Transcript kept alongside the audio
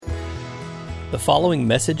The following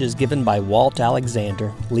message is given by Walt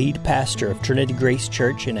Alexander, lead pastor of Trinity Grace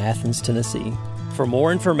Church in Athens, Tennessee. For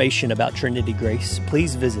more information about Trinity Grace,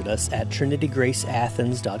 please visit us at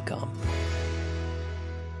trinitygraceathens.com.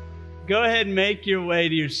 Go ahead and make your way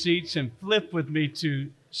to your seats and flip with me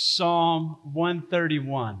to Psalm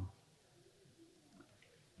 131.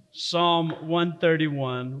 Psalm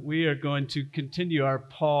 131. We are going to continue our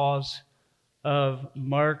pause of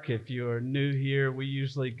Mark. If you are new here, we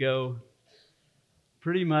usually go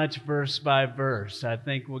pretty much verse by verse. I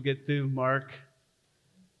think we'll get through Mark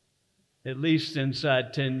at least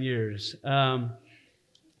inside 10 years. But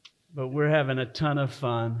we're having a ton of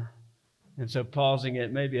fun. And so pausing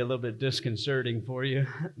it may be a little bit disconcerting for you.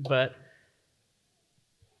 But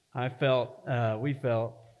we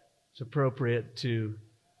felt it's appropriate to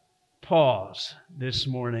pause this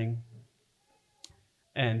morning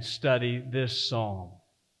and study this psalm.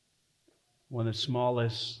 One of the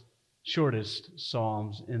smallest, shortest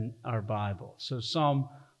psalms in our Bible. So Psalm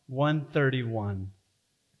 131.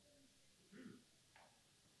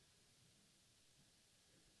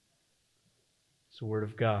 It's the Word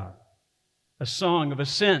of God. A song of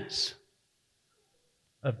ascents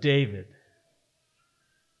of David.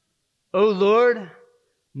 O Lord,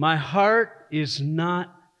 my heart is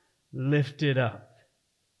not lifted up.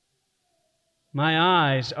 My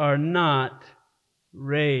eyes are not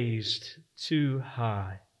raised too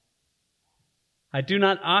high. I do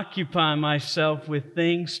not occupy myself with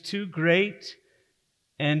things too great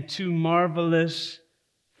and too marvelous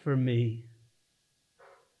for me.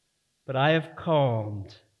 But I have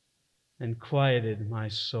calmed and quieted my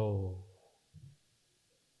soul.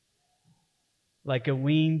 Like a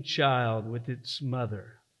weaned child with its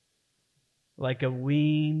mother, like a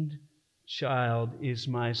weaned child is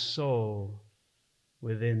my soul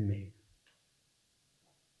within me.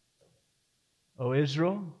 O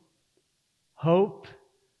Israel, hope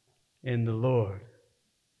in the Lord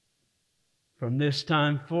from this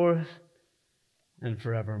time forth and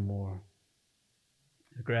forevermore.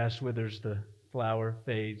 The grass withers, the flower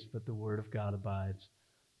fades, but the word of God abides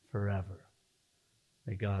forever.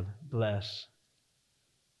 May God bless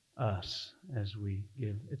us as we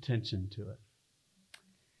give attention to it.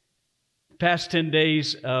 The past 10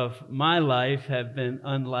 days of my life have been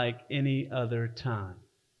unlike any other time.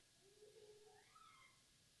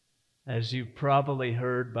 As you probably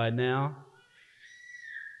heard by now,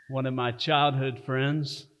 one of my childhood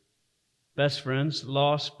friends, best friends,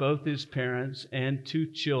 lost both his parents and 2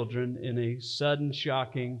 children in a sudden,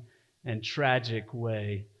 shocking, and tragic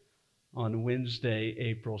way on Wednesday,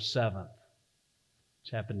 April 7th, which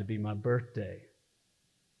happened to be my birthday.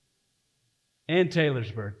 And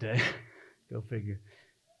Taylor's birthday. Go figure.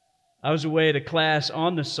 I was away at a class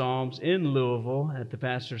on the Psalms in Louisville at the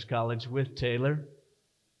Pastor's College with Taylor.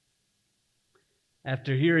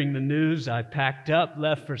 After hearing the news, I packed up,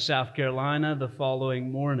 left for South Carolina the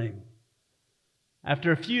following morning.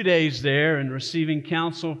 After a few days there and receiving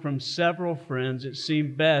counsel from several friends, it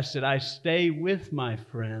seemed best that I stay with my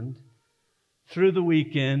friend through the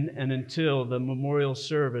weekend and until the memorial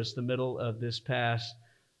service the middle of this past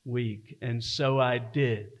week. And so I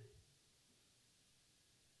did.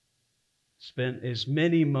 Spent as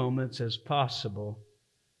many moments as possible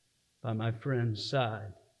by my friend's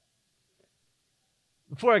side.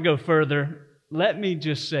 Before I go further, let me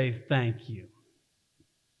just say thank you.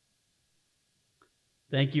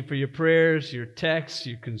 Thank you for your prayers, your texts,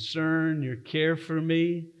 your concern, your care for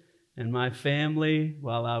me and my family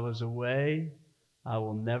while I was away. I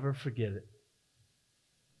will never forget it.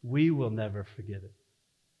 We will never forget it.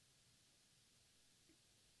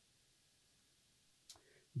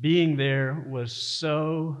 Being there was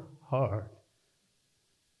so hard.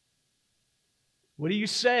 What do you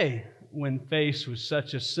say when faced with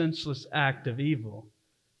such a senseless act of evil?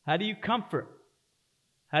 How do you comfort?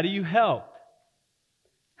 How do you help?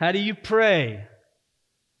 How do you pray?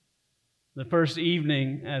 The first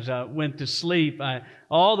evening as I went to sleep,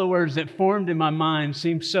 all the words that formed in my mind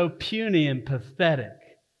seemed so puny and pathetic.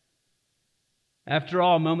 After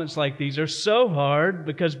all, moments like these are so hard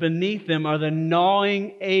because beneath them are the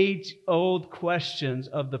gnawing, age-old questions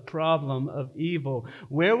of the problem of evil.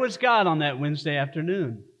 Where was God on that Wednesday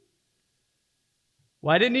afternoon?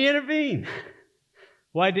 Why didn't He intervene?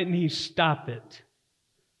 Why didn't He stop it?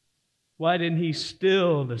 Why didn't He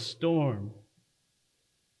still the storm?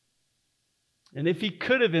 And if He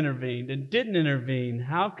could have intervened and didn't intervene,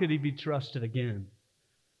 how could He be trusted again?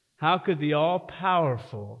 How could the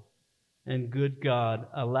all-powerful and good God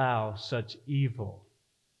allow such evil?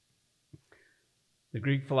 The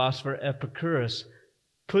Greek philosopher Epicurus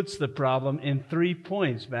puts the problem in 3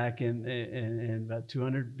 points back in about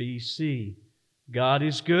 200 BC. God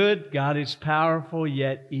is good, God is powerful,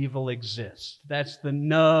 yet evil exists. That's the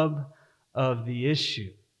nub of the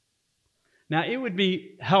issue. Now, it would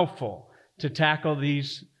be helpful to tackle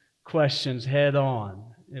these questions head on.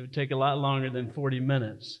 It would take a lot longer than 40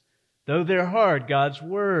 minutes. Though they're hard, God's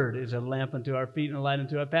Word is a lamp unto our feet and a light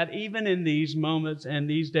unto our path, even in these moments and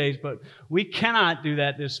these days. But we cannot do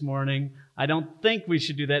that this morning. I don't think we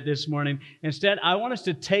should do that this morning. Instead, I want us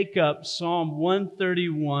to take up Psalm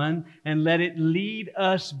 131 and let it lead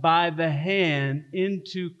us by the hand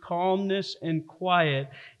into calmness and quiet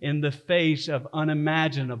in the face of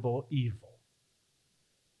unimaginable evil.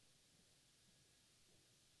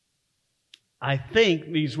 I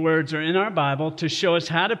think these words are in our Bible to show us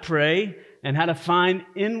how to pray and how to find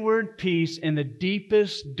inward peace in the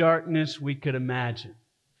deepest darkness we could imagine.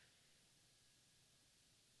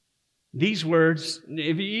 These words,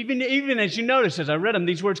 even as you notice as I read them,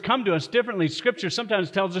 these words come to us differently. Scripture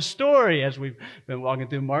sometimes tells a story. As we've been walking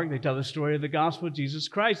through Mark, they tell the story of the gospel of Jesus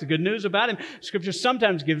Christ, the good news about Him. Scripture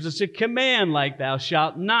sometimes gives us a command like thou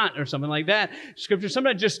shalt not or something like that. Scripture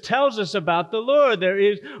sometimes just tells us about the Lord. There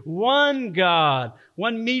is one God,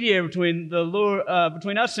 one mediator between the Lord,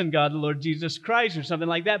 between us and God, the Lord Jesus Christ or something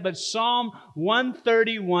like that. But Psalm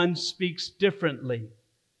 131 speaks differently.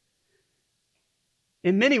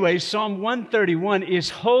 In many ways, Psalm 131 is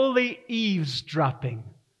holy eavesdropping,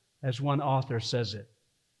 as one author says it.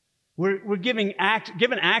 We're given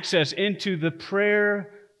access into the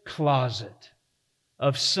prayer closet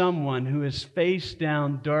of someone who has faced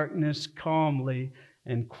down darkness calmly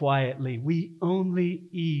and quietly. We only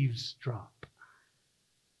eavesdrop.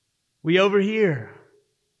 We overhear.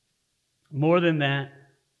 More than that,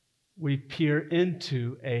 we peer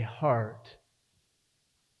into a heart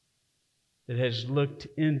that has looked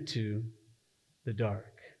into the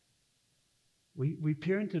dark. We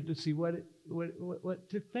peer into to see what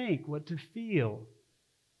to think, what to feel,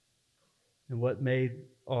 and what made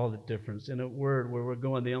all the difference. In a word, where we're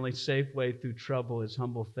going, the only safe way through trouble is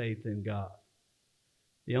humble faith in God.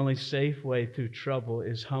 The only safe way through trouble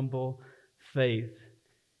is humble faith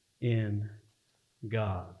in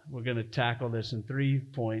God. We're going to tackle this in 3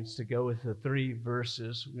 points to go with the 3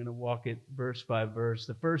 verses. We're going to walk it verse by verse.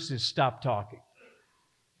 The first is stop talking.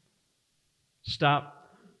 Stop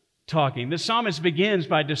talking. The psalmist begins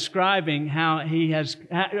by describing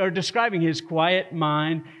describing his quiet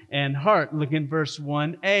mind and heart. Look in verse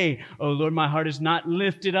 1a. O Lord, my heart is not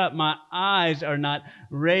lifted up. My eyes are not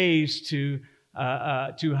raised too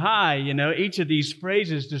high. You know, each of these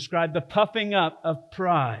phrases describe the puffing up of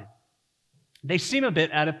pride. They seem a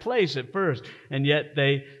bit out of place at first, and yet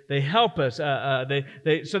they help us. So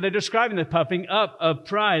they're describing the puffing up of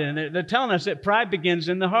pride, and they're telling us that pride begins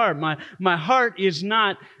in the heart. My heart is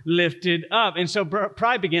not lifted up. And so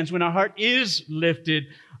pride begins when our heart is lifted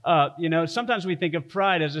up. You know, sometimes we think of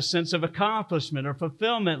pride as a sense of accomplishment or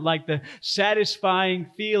fulfillment, like the satisfying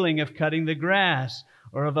feeling of cutting the grass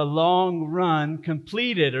or of a long run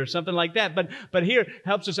completed or something like that. But here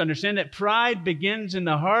helps us understand that pride begins in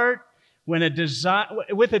the heart with a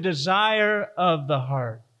desire of the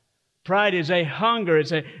heart. Pride is a hunger.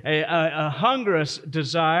 It's a hungerous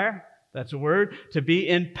desire, that's a word, to be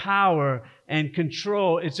in power and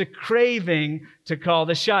control. It's a craving to call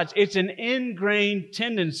the shots. It's an ingrained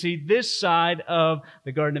tendency this side of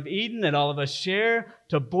the Garden of Eden that all of us share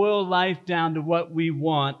to boil life down to what we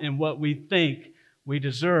want and what we think we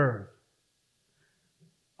deserve.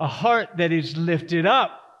 A heart that is lifted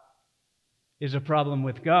up is a problem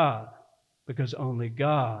with God, because only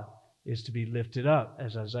God is to be lifted up,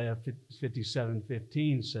 as Isaiah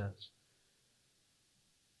 57:15 says,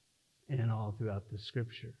 and all throughout the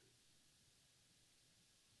Scripture.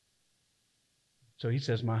 So he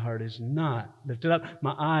says, my heart is not lifted up.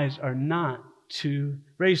 My eyes are not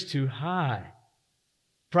raised too high.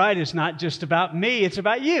 Pride is not just about me, it's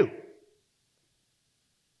about you.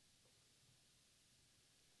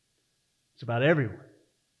 It's about everyone.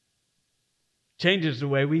 Changes the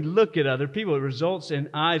way we look at other people. It results in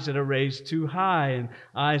eyes that are raised too high and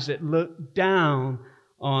eyes that look down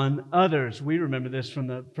on others. We remember this from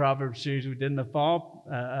the Proverbs series we did in the fall.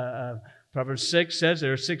 Proverbs 6 says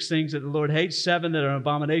there are 6 things that the Lord hates, 7 that are an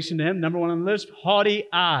abomination to Him. Number 1 on the list, haughty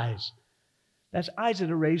eyes. That's eyes that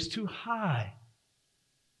are raised too high,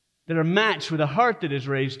 that are matched with a heart that is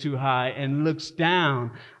raised too high and looks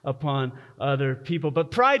down upon other people.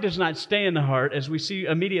 But pride does not stay in the heart, as we see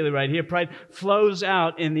immediately right here. Pride flows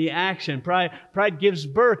out in the action. Pride gives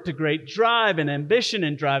birth to great drive and ambition,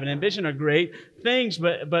 and drive and ambition are great things,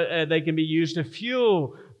 but they can be used to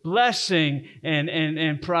fuel blessing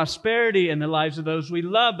and prosperity in the lives of those we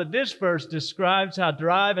love. But this verse describes how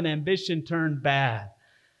drive and ambition turn bad.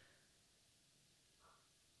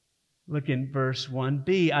 Look in verse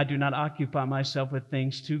 1b. I do not occupy myself with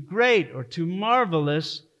things too great or too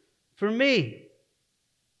marvelous for me.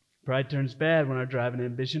 Pride turns bad when our drive and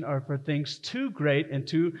ambition are for things too great and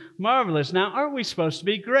too marvelous. Now, aren't we supposed to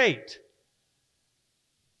be great?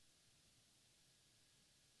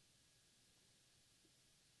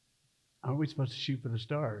 Aren't we supposed to shoot for the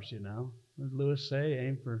stars, you know? What did Lewis say?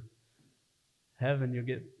 Aim for heaven, you'll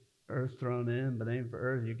get earth thrown in, but aim for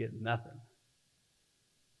earth, you get nothing.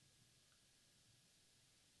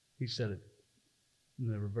 He said it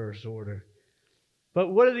in the reverse order. But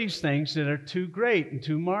what are these things that are too great and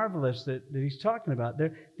too marvelous that he's talking about?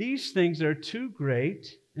 These things that are too great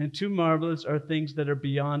and too marvelous are things that are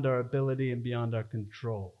beyond our ability and beyond our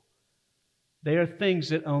control. They are things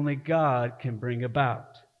that only God can bring about.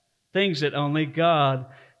 Things that only God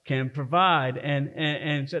can provide.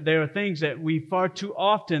 And so there are things that we far too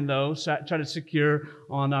often, though, try to secure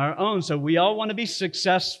on our own. So we all want to be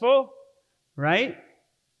successful, right?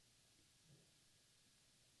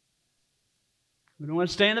 We don't want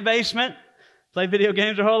to stay in the basement, play video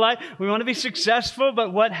games our whole life. We want to be successful,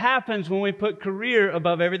 but what happens when we put career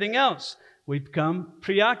above everything else? We become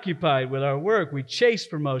preoccupied with our work. We chase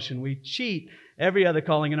promotion. We cheat every other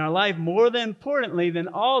calling in our life. More than importantly than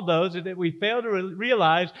all those is that we fail to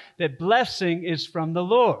realize that blessing is from the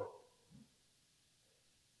Lord.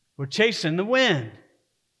 We're chasing the wind.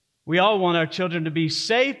 We all want our children to be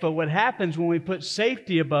safe, but what happens when we put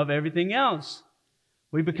safety above everything else?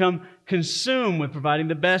 We become consumed with providing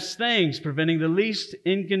the best things, preventing the least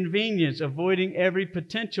inconvenience, avoiding every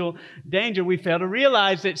potential danger. We fail to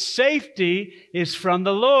realize that safety is from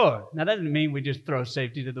the Lord. Now, that doesn't mean we just throw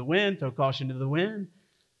safety to the wind, throw caution to the wind.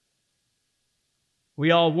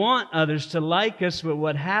 We all want others to like us, but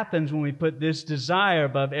what happens when we put this desire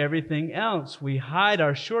above everything else? We hide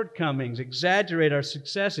our shortcomings, exaggerate our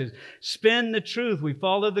successes, spin the truth. We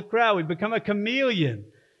follow the crowd. We become a chameleon,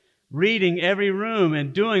 reading every room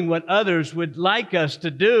and doing what others would like us to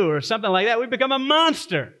do or something like that. We become a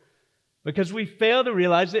monster because we fail to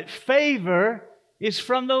realize that favor is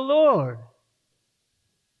from the Lord.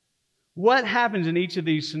 What happens in each of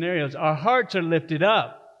these scenarios? Our hearts are lifted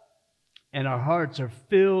up and our hearts are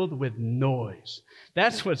filled with noise.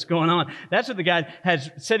 That's what's going on. That's what the guy has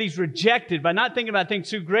said he's rejected by not thinking about things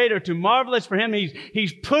too great or too marvelous for him.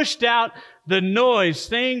 He's pushed out the noise,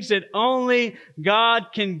 things that only God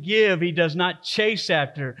can give. He does not chase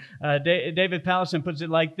after. David Powlison puts it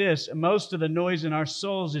like this: most of the noise in our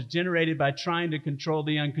souls is generated by trying to control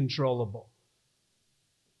the uncontrollable.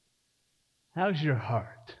 How's your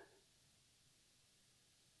heart?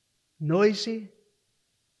 Noisy?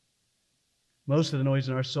 Most of the noise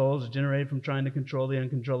in our souls is generated from trying to control the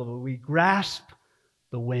uncontrollable. We grasp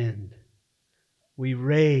the wind. We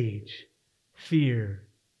rage, fear,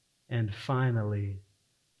 and finally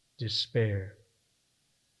despair.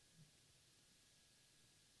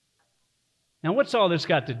 Now, what's all this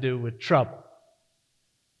got to do with trouble?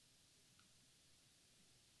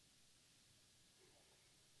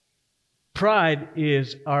 Pride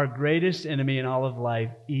is our greatest enemy in all of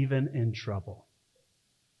life, even in trouble.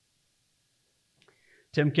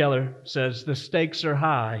 Tim Keller says, the stakes are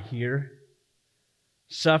high here.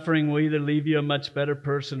 Suffering will either leave you a much better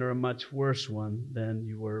person or a much worse one than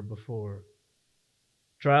you were before.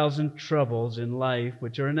 Trials and troubles in life,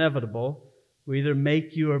 which are inevitable, will either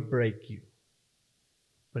make you or break you.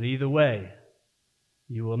 But either way,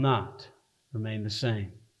 you will not remain the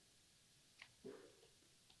same.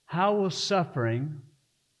 How will suffering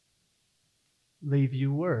leave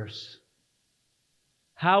you worse?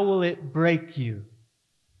 How will it break you?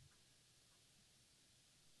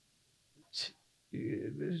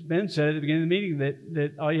 Ben said at the beginning of the meeting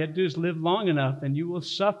that all you have to do is live long enough and you will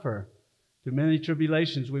suffer. Through many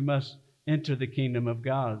tribulations we must enter the kingdom of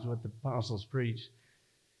God, is what the apostles preach.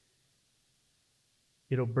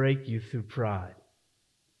 It'll break you through pride.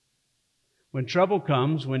 When trouble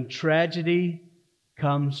comes, when tragedy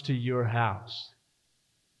comes to your house,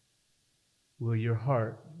 will your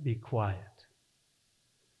heart be quiet?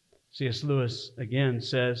 C.S. Lewis again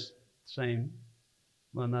says,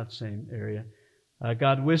 not the same area.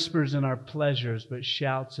 God whispers in our pleasures, but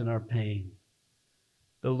shouts in our pain.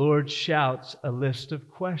 The Lord shouts a list of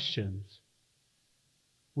questions.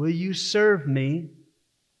 Will you serve me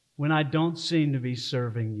when I don't seem to be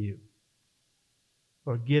serving you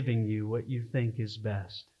or giving you what you think is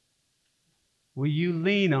best? Will you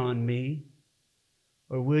lean on me,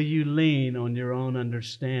 or will you lean on your own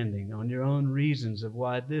understanding, on your own reasons of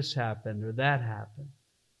why this happened or that happened?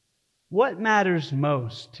 What matters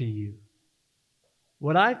most to you?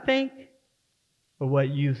 What I think or what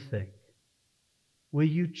you think? Will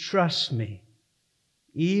you trust me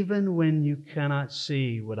even when you cannot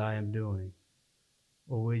see what I am doing?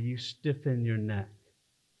 Or will you stiffen your neck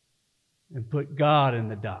and put God in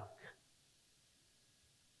the dock?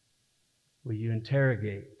 Will you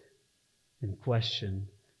interrogate and question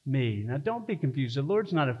me? Now, don't be confused. The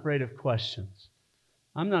Lord's not afraid of questions.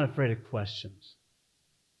 I'm not afraid of questions.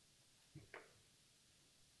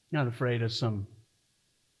 Not afraid of some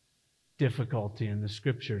difficulty in the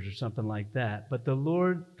Scriptures or something like that. But the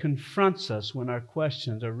Lord confronts us when our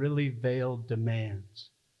questions are really veiled demands.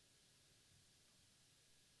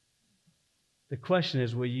 The question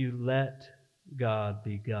is, will you let God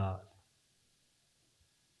be God?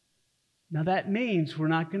 Now that means we're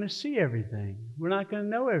not going to see everything. We're not going to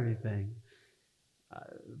know everything.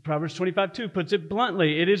 Proverbs 25:2 puts it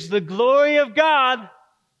bluntly. It is the glory of God.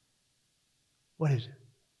 What is it?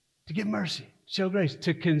 To give mercy, show grace,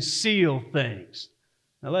 to conceal things.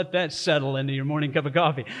 Now let that settle into your morning cup of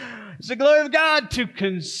coffee. It's the glory of God to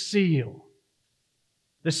conceal.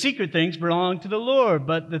 The secret things belong to the Lord,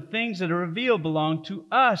 but the things that are revealed belong to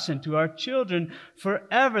us and to our children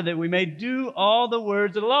forever, that we may do all the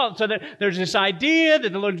words of the law. So there's this idea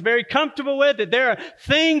that the Lord's very comfortable with, that there are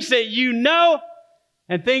things that you know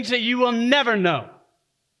and things that you will never know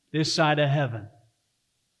this side of heaven.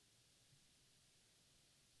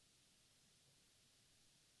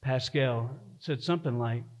 Pascal said something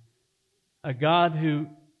like, a God who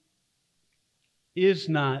is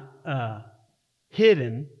not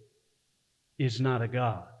hidden is not a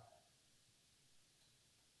God.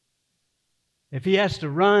 If He has to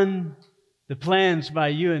run the plans by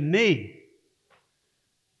you and me,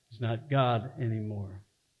 He's not God anymore.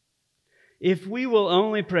 If we will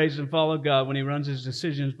only praise and follow God when He runs His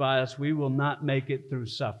decisions by us, we will not make it through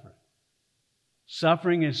suffering.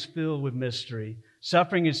 Suffering is filled with mystery.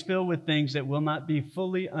 Suffering is filled with things that will not be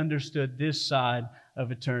fully understood this side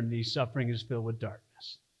of eternity. Suffering is filled with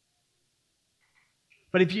darkness.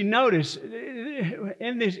 But if you notice,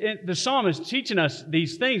 the psalmist is teaching us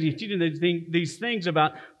these things. He's teaching these things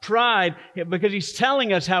about pride because he's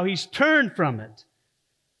telling us how he's turned from it.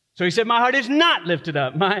 So he said, my heart is not lifted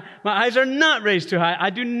up. My eyes are not raised too high. I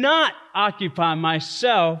do not occupy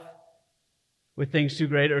myself with things too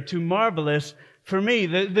great or too marvelous for me.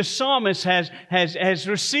 The psalmist has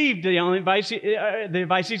received the only advice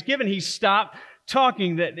he's given. He's stopped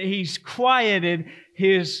talking, that he's quieted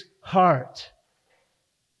his heart.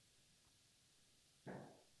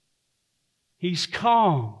 He's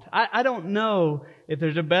calmed. I don't know if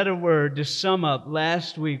there's a better word to sum up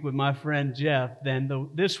last week with my friend Jeff than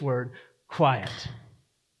this word, quiet.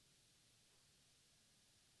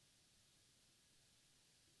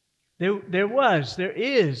 There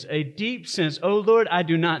is a deep sense, oh Lord, I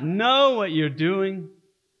do not know what you're doing.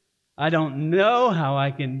 I don't know how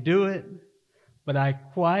I can do it, but I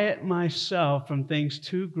quiet myself from things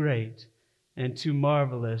too great and too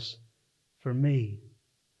marvelous for me.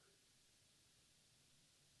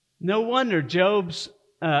 No wonder Job's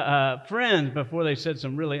friends, before they said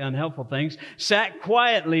some really unhelpful things, sat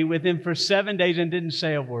quietly with him for 7 days and didn't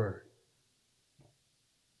say a word.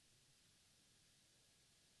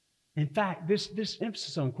 In fact, this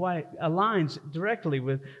emphasis on quiet aligns directly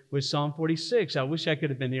with Psalm 46. I wish I could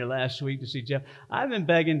have been here last week to see Jeff. I've been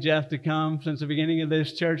begging Jeff to come since the beginning of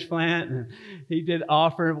this church plant, and he did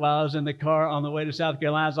offer while I was in the car on the way to South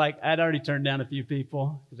Carolina. I was like, I'd already turned down a few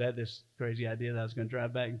people because I had this crazy idea that I was going to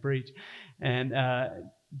drive back and preach. And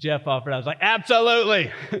Jeff offered. I was like,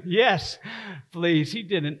 absolutely, yes, please. He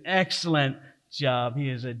did an excellent job. He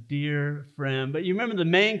is a dear friend. But you remember the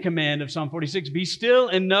main command of Psalm 46, be still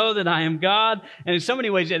and know that I am God. And in so many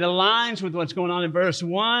ways, it aligns with what's going on in verse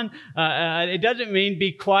 1. It doesn't mean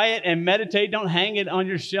be quiet and meditate. Don't hang it on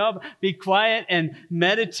your shelf. Be quiet and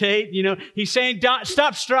meditate. You know, he's saying,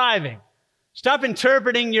 stop striving. Stop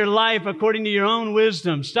interpreting your life according to your own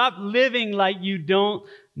wisdom. Stop living like you don't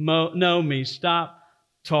know me. Stop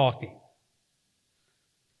talking.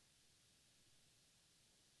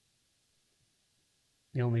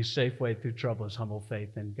 The only safe way through trouble is humble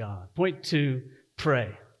faith in God. Point 2,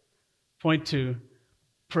 pray. Point 2,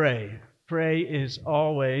 pray. Prayer is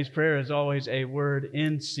always a word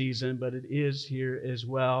in season, but it is here as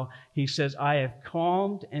well. He says, I have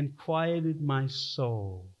calmed and quieted my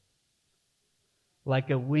soul like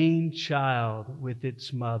a weaned child with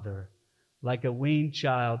its mother. Like a weaned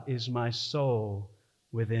child is my soul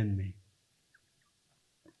within me.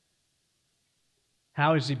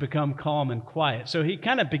 How has he become calm and quiet? So he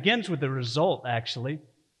kind of begins with the result, actually. He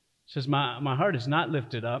says, my heart is not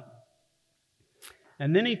lifted up.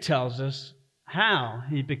 And then he tells us how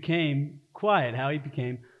he became quiet, how he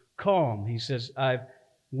became calm. He says, I've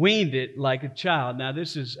weaned it like a child. Now,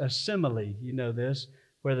 this is a simile. You know this.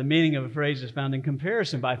 where the meaning of a phrase is found in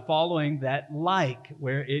comparison, by following that like,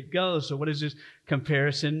 where it goes. So what does this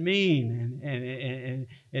comparison mean? And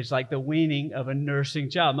it's like the weaning of a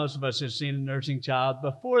nursing child. Most of us have seen a nursing child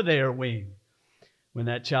before they are weaned. When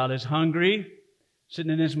that child is hungry,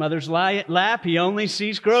 sitting in his mother's lap, he only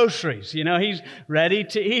sees groceries. He's ready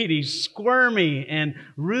to eat. He's squirmy and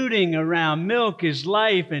rooting around. Milk is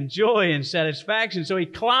life and joy and satisfaction. So he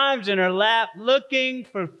climbs in her lap looking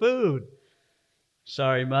for food.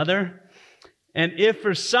 Sorry, mother. And if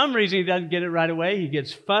for some reason he doesn't get it right away, he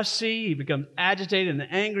gets fussy, he becomes agitated and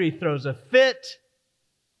angry, he throws a fit.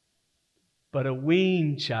 But a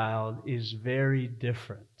weaned child is very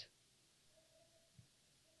different.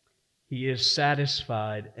 He is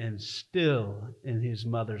satisfied and still in his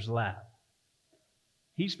mother's lap.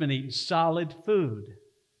 He's been eating solid food.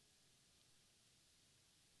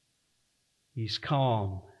 He's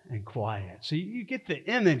calm and quiet. So you get the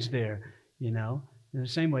image there, In the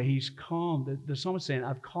same way, he's calmed. The psalmist is saying,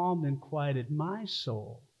 I've calmed and quieted my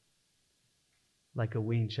soul like a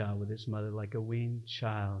weaned child with its mother, like a weaned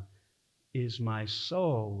child is my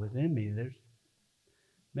soul within me. There's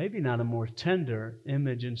maybe not a more tender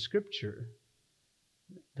image in Scripture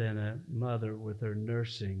than a mother with her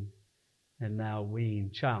nursing and now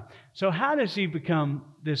weaned child. So how does he become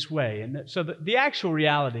this way? And so the actual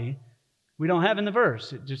reality we don't have in the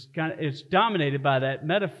verse. It's dominated by that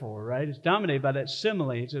metaphor, right? It's dominated by that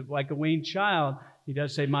simile. It's like a weaned child. He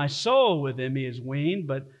does say, my soul within me is weaned,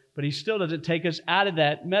 but he still doesn't take us out of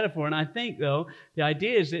that metaphor. And I think, though, the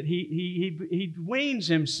idea is that he weans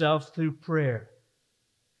himself through prayer.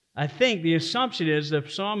 I think the assumption is the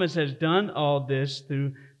psalmist has done all this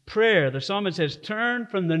through prayer. The psalmist has turned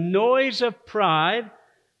from the noise of pride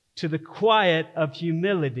to the quiet of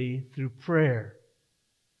humility through prayer.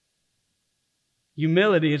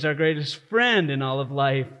 Humility is our greatest friend in all of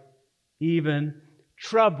life, even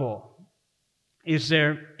trouble. Is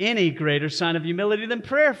there any greater sign of humility than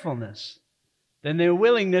prayerfulness? Than their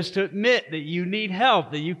willingness to admit that you need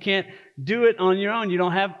help, that you can't do it on your own. You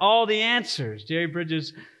don't have all the answers. Jerry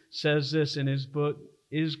Bridges says this in his book,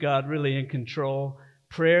 Is God Really in Control?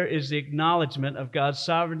 Prayer is the acknowledgement of God's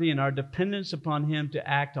sovereignty and our dependence upon Him to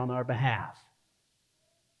act on our behalf.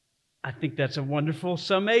 I think that's a wonderful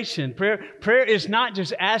summation. Prayer is not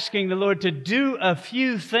just asking the Lord to do a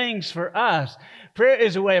few things for us. Prayer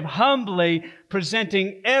is a way of humbly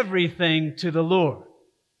presenting everything to the Lord.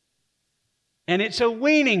 And it's a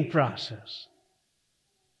weaning process.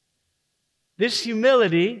 This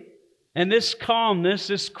humility and this calmness,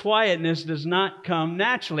 this quietness does not come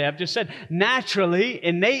naturally. I've just said, naturally,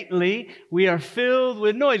 innately, we are filled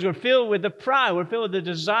with noise. We're filled with the pride. We're filled with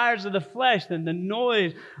the desires of the flesh and the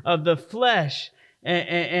noise of the flesh.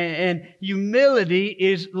 And humility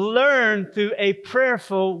is learned through a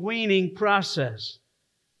prayerful weaning process.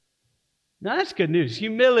 Now, that's good news.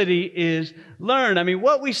 Humility is learned. I mean,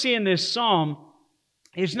 what we see in this psalm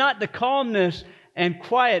is not the calmness and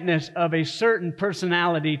quietness of a certain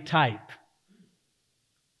personality type.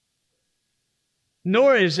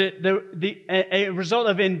 Nor is it a result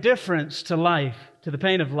of indifference to life, to the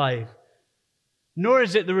pain of life. Nor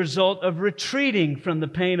is it the result of retreating from the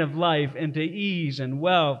pain of life into ease and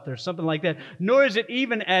wealth or something like that. Nor is it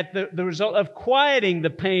even at the result of quieting the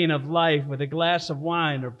pain of life with a glass of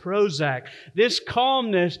wine or Prozac. This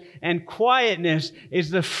calmness and quietness is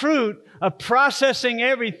the fruit of processing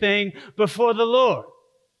everything before the Lord,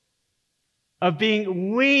 of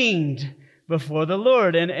being weaned before the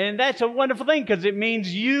Lord. And that's a wonderful thing because it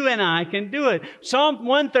means you and I can do it. Psalm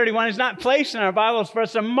 131 is not placed in our Bibles for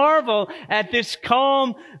us to marvel at this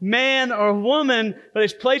calm man or woman, but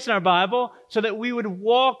it's placed in our Bible so that we would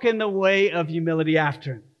walk in the way of humility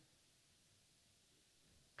after Him.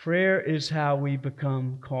 Prayer is how we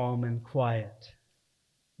become calm and quiet.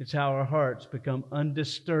 It's how our hearts become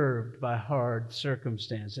undisturbed by hard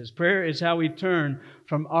circumstances. Prayer is how we turn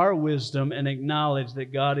from our wisdom and acknowledge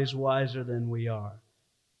that God is wiser than we are.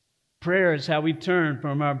 Prayer is how we turn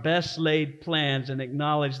from our best laid plans and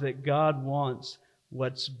acknowledge that God wants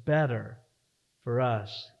what's better for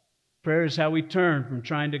us. Prayer is how we turn from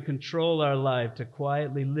trying to control our life to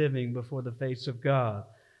quietly living before the face of God.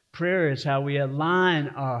 Prayer is how we align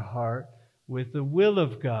our heart with the will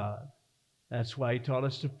of God. That's why He taught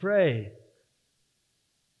us to pray.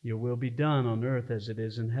 Your will be done on earth as it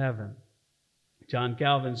is in heaven. John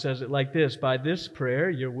Calvin says it like this: by this prayer,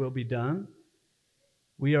 your will be done,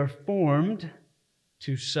 we are formed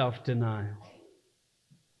to self-denial,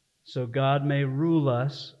 so God may rule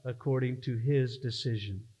us according to His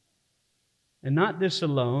decision. And not this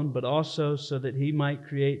alone, but also so that He might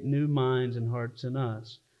create new minds and hearts in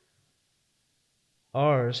us.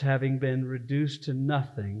 ours having been reduced to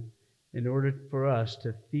nothing, in order for us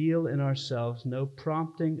to feel in ourselves no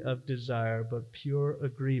prompting of desire, but pure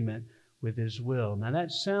agreement with His will. Now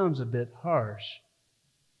that sounds a bit harsh,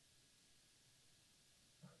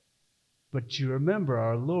 but you remember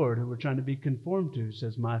our Lord, who we're trying to be conformed to,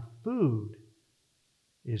 says, my food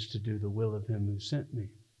is to do the will of Him who sent me.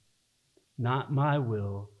 Not my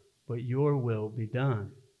will, but your will be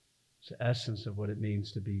done. It's the essence of what it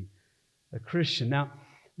means to be a Christian. Now,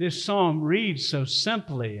 this psalm reads so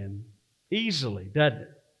simply and easily, doesn't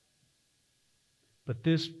it? But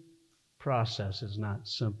this process is not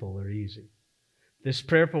simple or easy. This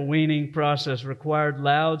prayerful weaning process required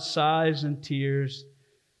loud sighs and tears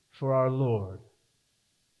for our Lord.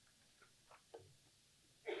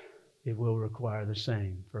 It will require the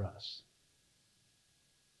same for us.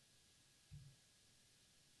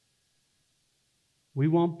 We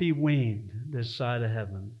won't be weaned this side of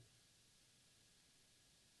heaven.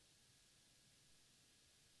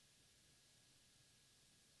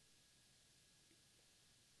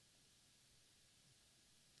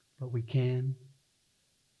 But we can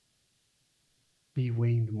be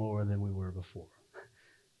weaned more than we were before.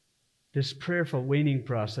 This prayerful weaning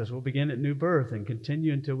process will begin at new birth and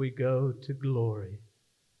continue until we go to glory.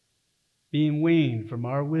 Being weaned from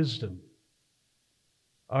our wisdom,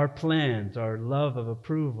 our plans, our love of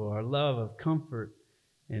approval, our love of comfort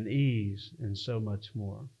and ease, and so much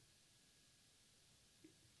more.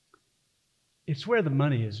 It's where the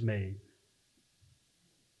money is made.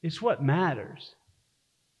 It's what matters.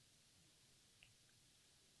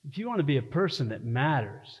 If you want to be a person that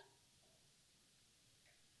matters,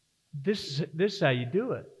 this is how you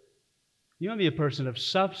do it. You want to be a person of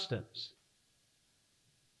substance.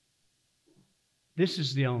 This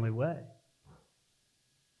is the only way.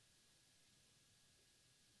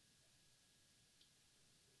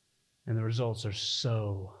 And the results are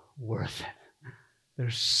so worth it. They're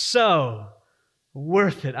so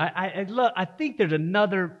worth it. I think there's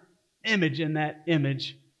another image in that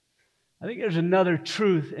image. I think there's another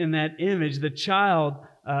truth in that image. The child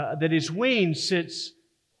that is weaned sits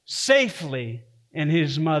safely in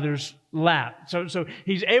his mother's lap. So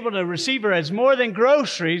he's able to receive her as more than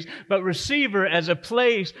groceries, but receive her as a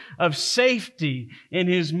place of safety in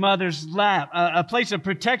his mother's lap, a place of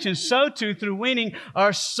protection. So too, through weaning,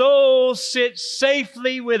 our soul sits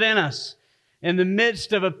safely within us in the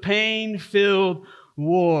midst of a pain-filled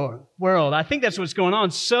world. I think that's what's going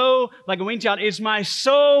on. So, like a weaned child, is my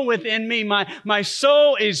soul within me. My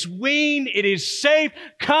soul is weaned. It is safe.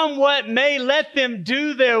 Come what may, let them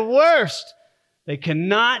do their worst. They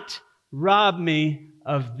cannot rob me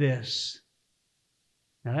of this.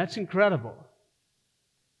 Now that's incredible.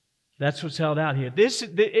 That's what's held out here.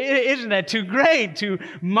 Isn't that too great, too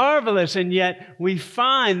marvelous? And yet we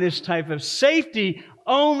find this type of safety,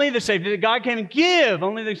 only the safety that God can give,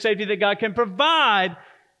 only the safety that God can provide,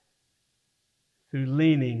 through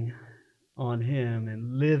leaning on Him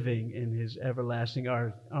and living in His everlasting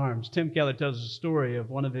arms. Tim Keller tells a story of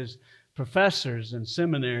one of his professors in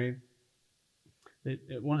seminary.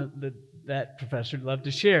 That professor loved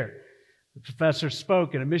to share. The professor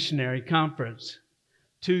spoke at a missionary conference.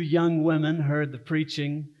 2 young women heard the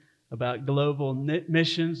preaching about global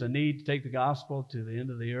missions, a need to take the gospel to the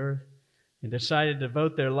end of the earth, and decided to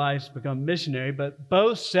devote their lives to become missionary. But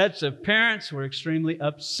both sets of parents were extremely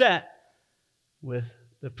upset with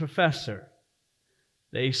the professor.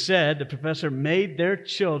 They said the professor made their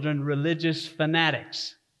children religious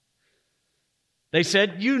fanatics. They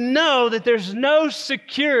said, you know that there's no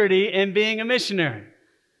security in being a missionary.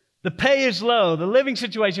 The pay is low. The living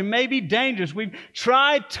situation may be dangerous. We've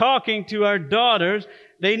tried talking to our daughters.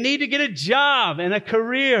 They need to get a job and a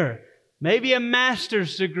career, maybe a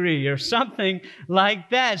master's degree or something like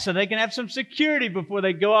that, so they can have some security before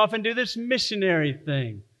they go off and do this missionary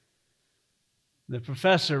thing. The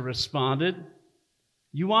professor responded,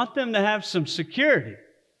 you want them to have some security?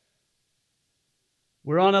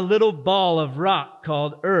 We're on a little ball of rock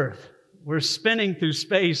called Earth. We're spinning through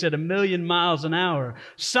space at 1,000,000 miles an hour.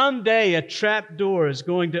 Someday a trap door is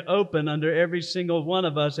going to open under every single one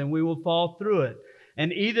of us, and we will fall through it.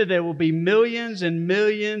 And either there will be millions and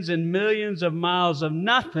millions and millions of miles of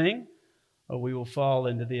nothing, or we will fall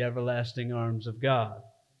into the everlasting arms of God.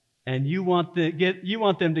 And you want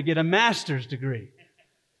them to get a master's degree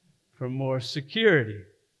for more security.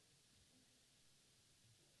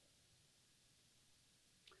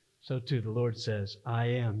 So too, the Lord says, I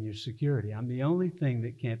am your security. I'm the only thing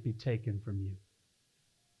that can't be taken from you.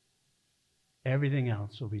 Everything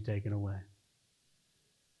else will be taken away.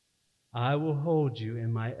 I will hold you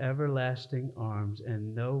in my everlasting arms,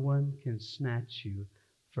 and no one can snatch you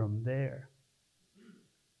from there.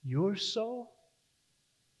 your soul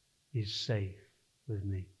is safe with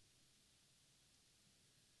me.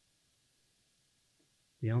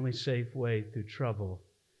 The only safe way through trouble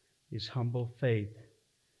is humble faith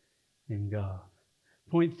in God.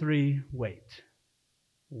 Point 3, wait.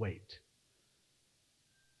 Wait.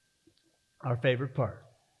 Our favorite part.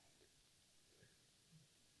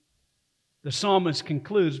 The psalmist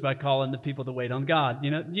concludes by calling the people to wait on God. You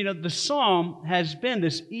know, the psalm has been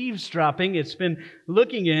this eavesdropping. It's been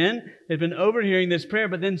looking in. It's been overhearing this prayer.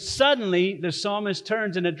 But then suddenly the psalmist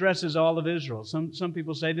turns and addresses all of Israel. Some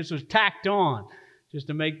people say this was tacked on just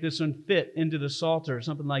to make this one fit into the Psalter or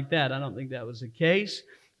something like that. I don't think that was the case.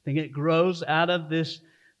 I think it grows out of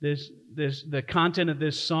the content of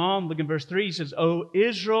this psalm. Look in verse 3. He says, O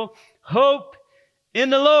Israel, hope in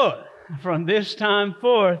the Lord from this time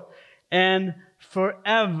forth and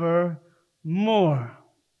forevermore.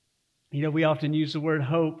 You know, we often use the word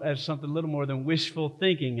hope as something a little more than wishful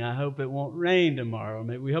thinking. I hope it won't rain tomorrow.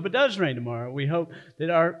 Maybe we hope it does rain tomorrow. We hope that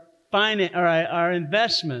our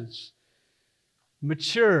investments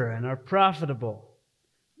mature and are profitable.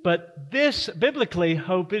 But this, biblically,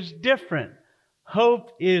 hope is different.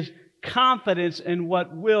 Hope is confidence in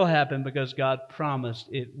what will happen because God promised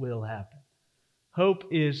it will happen. Hope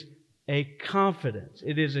is a confidence.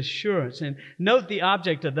 It is assurance. And note the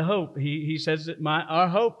object of the hope. He says that our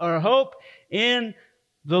hope in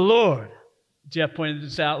the Lord. Jeff pointed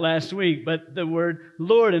this out last week, but the word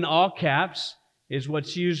Lord in all caps is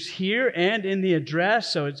what's used here and in the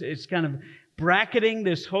address. So it's kind of bracketing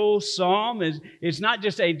this whole psalm. It's not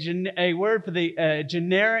just a word for the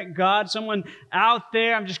generic God, someone out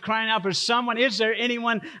there. I'm just crying out for someone. Is there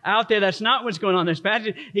anyone out there? That's not what's going on in this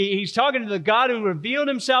passage. He's talking to the God who revealed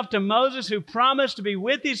himself to Moses, who promised to be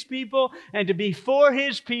with his people and to be for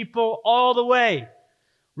his people all the way,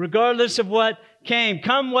 regardless of what came.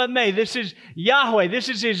 Come what may. This is Yahweh. This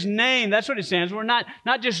is his name. That's what it stands for. Not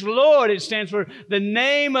just Lord. It stands for the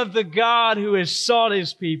name of the God who has sought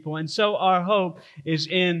his people. And so our hope is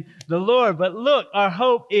in the Lord. But look, our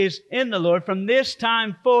hope is in the Lord from this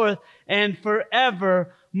time forth and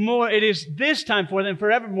forevermore. It is this time forth and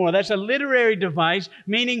forevermore. That's a literary device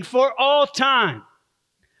meaning for all time.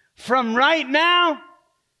 From right now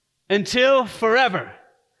until forever.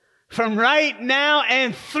 From right now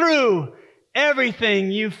and through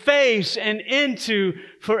everything you face and into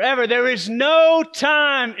forever. There is no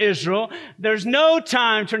time, Israel. There's no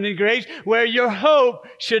time, Trinity Grace, where your hope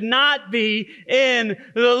should not be in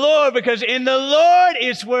the Lord, because in the Lord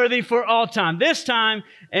it's worthy for all time, this time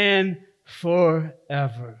and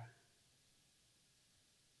forever.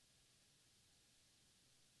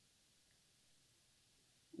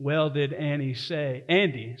 Well did Andy say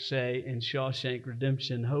in Shawshank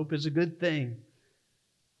Redemption, hope is a good thing,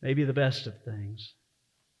 maybe the best of things,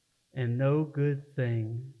 and no good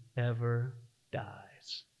thing ever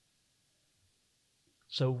dies.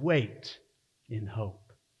 So wait in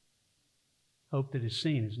hope. Hope that is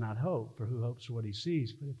seen is not hope, for who hopes for what he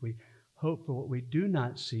sees? But if we hope for what we do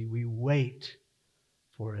not see, we wait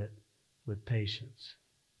for it with patience.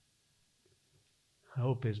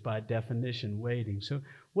 Hope is by definition waiting. So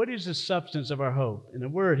what is the substance of our hope? In a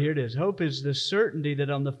word, here it is. Hope is the certainty that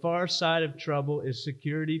on the far side of trouble is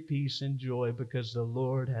security, peace, and joy because the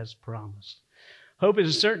Lord has promised. Hope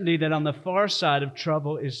is a certainty that on the far side of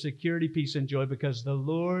trouble is security, peace, and joy because the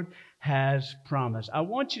Lord has promised. I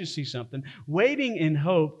want you to see something. Waiting in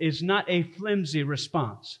hope is not a flimsy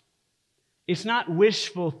response. It's not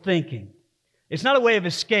wishful thinking. It's not a way of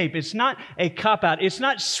escape. It's not a cop-out. It's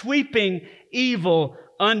not sweeping evil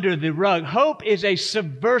under the rug. Hope is a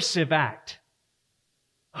subversive act.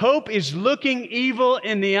 Hope is looking evil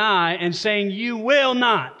in the eye and saying, you will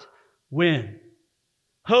not win.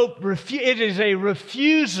 Hope, it is a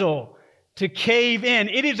refusal to cave in.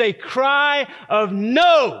 It is a cry of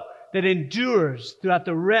no that endures throughout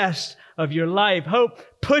the rest of your life. Hope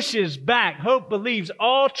pushes back. Hope believes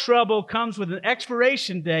all trouble comes with an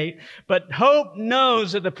expiration date, but hope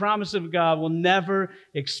knows that the promise of God will never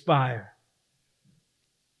expire.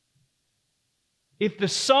 If the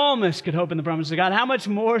psalmist could hope in the promise of God, how much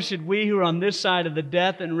more should we who are on this side of the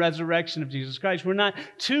death and resurrection of Jesus Christ? We're not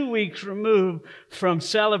 2 weeks removed from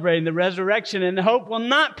celebrating the resurrection, and hope will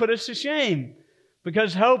not put us to shame,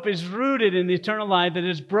 because hope is rooted in the eternal life that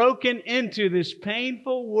is broken into this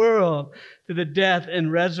painful world through the death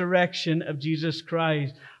and resurrection of Jesus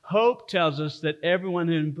Christ. Hope tells us that everyone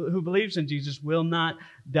who believes in Jesus will not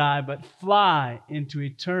die, but fly into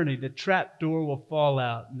eternity. The trap door will fall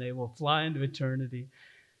out, and they will fly into eternity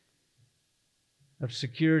of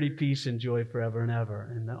security, peace, and joy forever and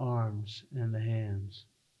ever in the arms and the hands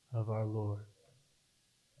of our Lord.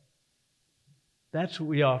 That's what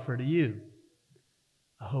we offer to you.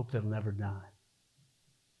 A hope that will never die.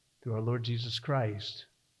 Through our Lord Jesus Christ.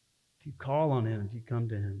 If you call on Him, if you come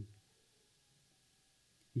to Him,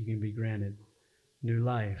 you can be granted new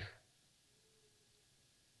life.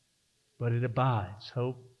 But it abides.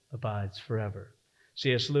 Hope abides forever.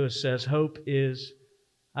 C.S. Lewis says, hope is,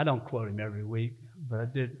 I don't quote him every week, but I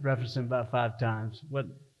did reference him about 5 times.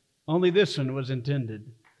 Only this one was intended.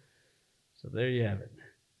 So there you have it.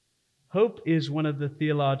 Hope is one of the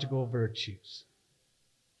theological virtues.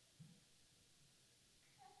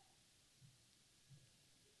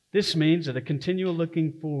 This means that a continual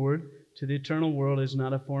looking forward to the eternal world is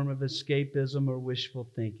not a form of escapism or wishful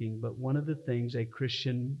thinking, but one of the things a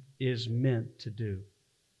Christian is meant to do.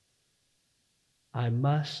 I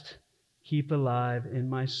must keep alive in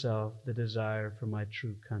myself the desire for my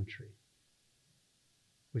true country,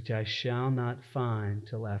 which I shall not find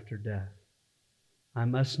till after death. I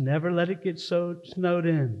must never let it get so snowed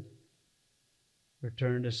in or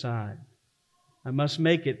turned aside. I must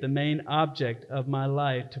make it the main object of my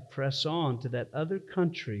life to press on to that other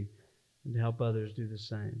country and to help others do the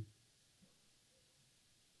same.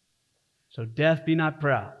 So death, be not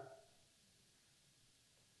proud.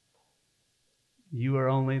 You are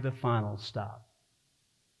only the final stop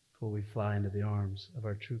before we fly into the arms of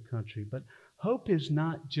our true country. But hope is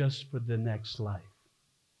not just for the next life.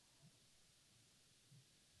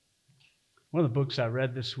 One of the books I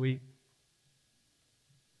read this week,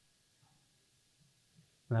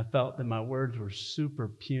 and I felt that my words were super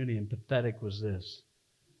puny and pathetic, was this.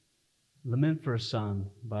 Lament for a Son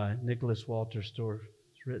by Nicholas Walter Storrs.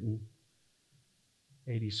 It's written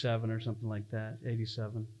 87 or something like that,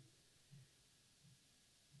 87.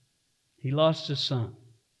 He lost his son.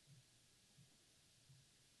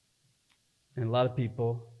 And a lot of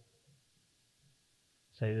people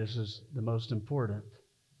say this is the most important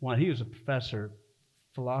one. He was a professor,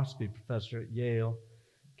 philosophy professor at Yale,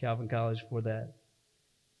 Calvin College before that.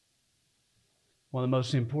 One of the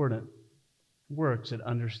most important works at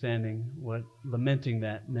understanding what lamenting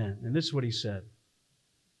that meant. And this is what he said.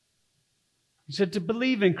 He said, to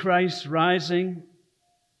believe in Christ's rising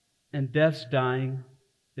and death's dying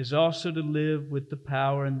is also to live with the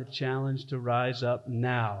power and the challenge to rise up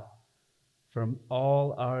now from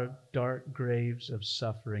all our dark graves of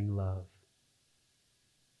suffering love.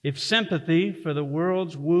 If sympathy for the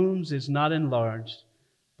world's wounds is not enlarged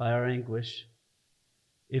by our anguish,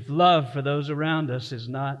 if love for those around us is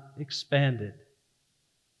not expanded,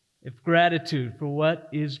 if gratitude for what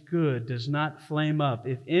is good does not flame up,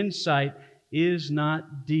 if insight is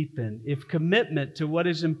not deepened, if commitment to what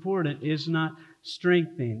is important is not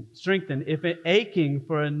strengthened, if an aching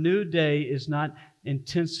for a new day is not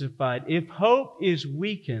intensified, if hope is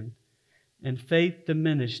weakened and faith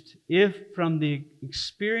diminished, if from the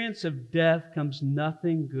experience of death comes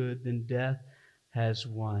nothing good, then death has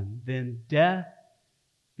won. Then death,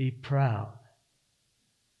 be proud.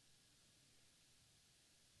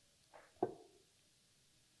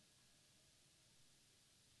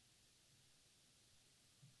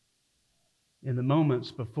 In the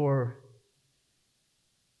moments before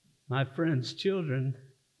my friend's children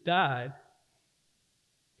died,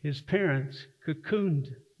 his parents cocooned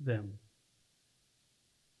them.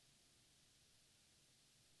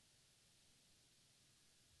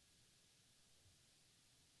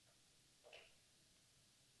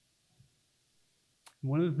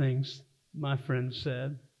 One of the things my friend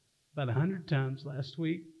said about 100 times last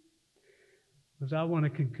week was, I want to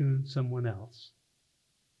cocoon someone else.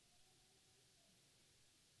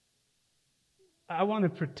 I want to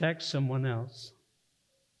protect someone else.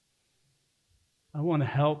 I want to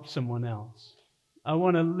help someone else. I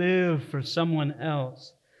want to live for someone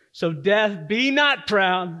else. So death, be not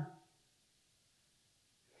proud.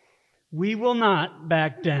 We will not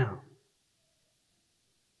back down.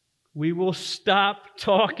 We will stop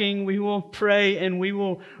talking, we will pray, and we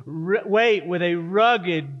will wait with a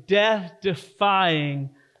rugged, death-defying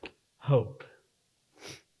hope.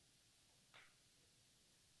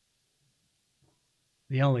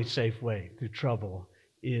 The only safe way through trouble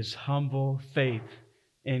is humble faith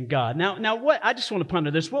in God. Now, what I just want to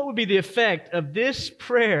ponder this. What would be the effect of this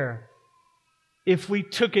prayer if we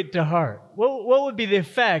took it to heart? What would be the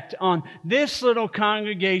effect on this little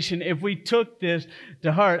congregation if we took this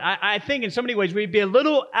to heart? I think in so many ways we'd be a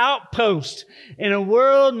little outpost in a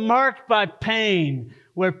world marked by pain,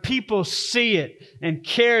 where people see it and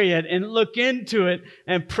carry it and look into it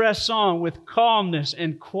and press on with calmness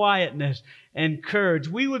and quietness and courage.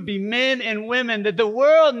 We would be men and women that the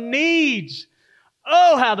world needs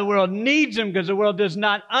Oh, how the world needs them, because the world does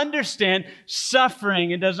not understand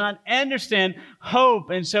suffering. It does not understand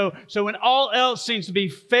hope. And so when all else seems to be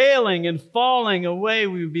failing and falling away,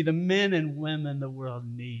 we would be the men and women the world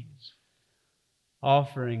needs,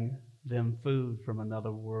 offering them food from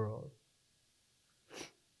another world.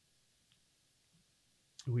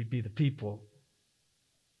 We'd be the people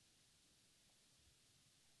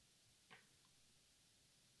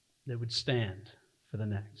that would stand for the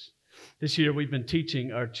next. This year we've been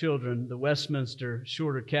teaching our children the Westminster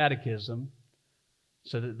Shorter Catechism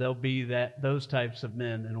so that they'll be those types of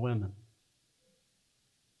men and women.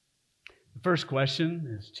 The first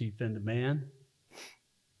question is chief end of man.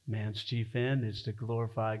 Man's chief end is to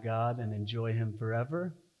glorify God and enjoy Him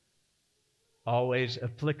forever. Always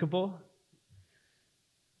applicable.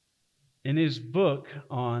 In his book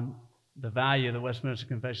on the value of the Westminster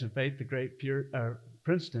Confession of Faith, the great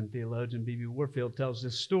Princeton theologian B.B. Warfield tells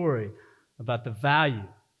this story about the value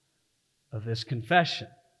of this confession,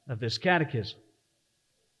 of this catechism.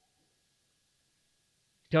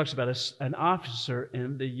 He talks about an officer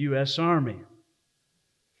in the U.S. Army.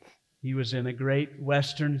 He was in a great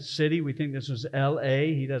western city. We think this was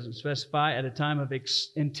L.A. He doesn't specify. At a time of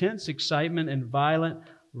intense excitement and violent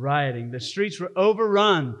rioting. The streets were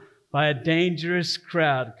overrun by a dangerous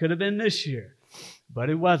crowd. Could have been this year, but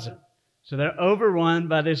it wasn't. So they're overrun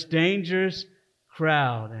by this dangerous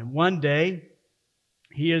crowd. And one day,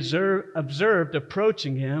 he observed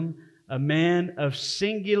approaching him a man of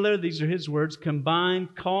singular, these are his words,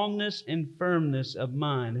 combined calmness and firmness of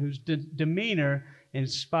mind, whose demeanor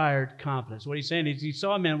inspired confidence. What he's saying is he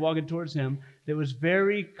saw a man walking towards him that was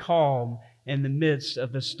very calm in the midst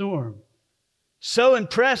of the storm. So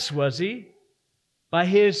impressed was he by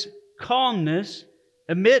his calmness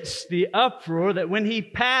amidst the uproar that when he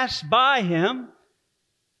passed by him,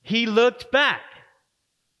 he looked back.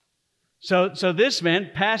 So this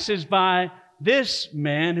man passes by this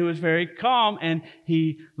man who is very calm, and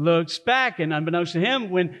he looks back. And unbeknownst to him,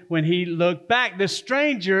 when he looked back, the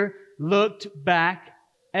stranger looked back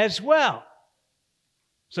as well.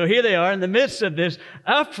 So here they are in the midst of this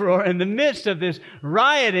uproar, in the midst of this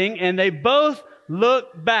rioting, and they both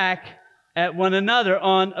look back at one another.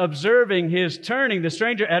 On observing his turning, the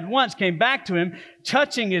stranger at once came back to him,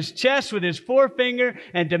 touching his chest with his forefinger,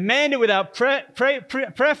 and demanded without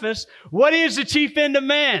preface, "What is the chief end of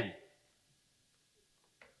man?"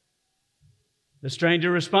 The stranger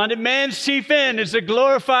responded, "Man's chief end is to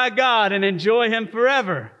glorify God and enjoy Him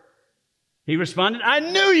forever." He responded, "I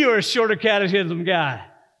knew you were a Shorter Catechism guy."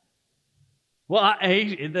 Well,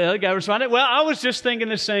 the other guy responded, "Well, I was just thinking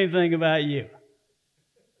the same thing about you."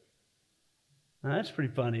 Now, that's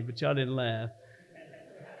pretty funny, but y'all didn't laugh.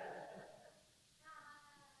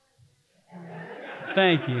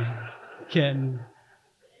 Thank you, Kenton.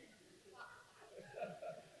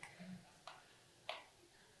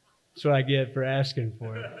 That's what I get for asking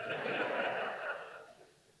for it.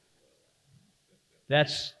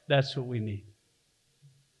 That's what we need.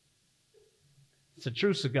 It's the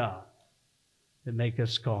truths of God that make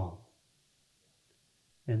us calm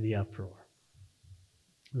in the uproar.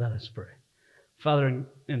 Let us pray. Father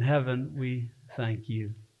in heaven, we thank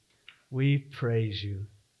you. We praise you,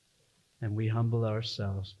 and we humble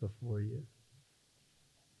ourselves before you.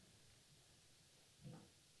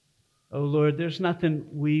 Oh Lord, there's nothing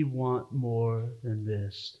we want more than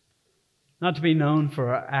this. Not to be known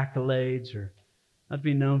for our accolades, or not to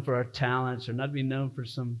be known for our talents, or not to be known for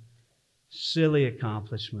some silly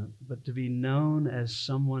accomplishment, but to be known as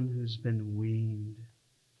someone who's been weaned,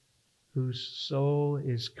 whose soul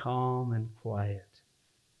is calm and quiet,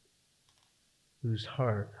 whose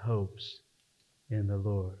heart hopes in the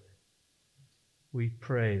Lord. We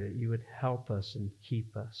pray that you would help us and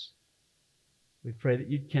keep us. We pray that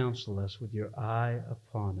you'd counsel us with your eye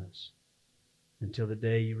upon us until the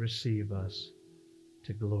day you receive us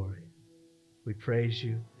to glory. We praise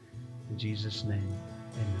you in Jesus' name.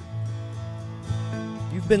 Amen.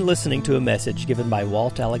 You've been listening to a message given by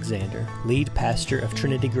Walt Alexander, lead pastor of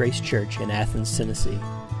Trinity Grace Church in Athens, Tennessee.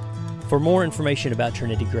 For more information about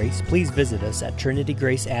Trinity Grace, please visit us at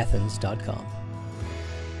trinitygraceathens.com.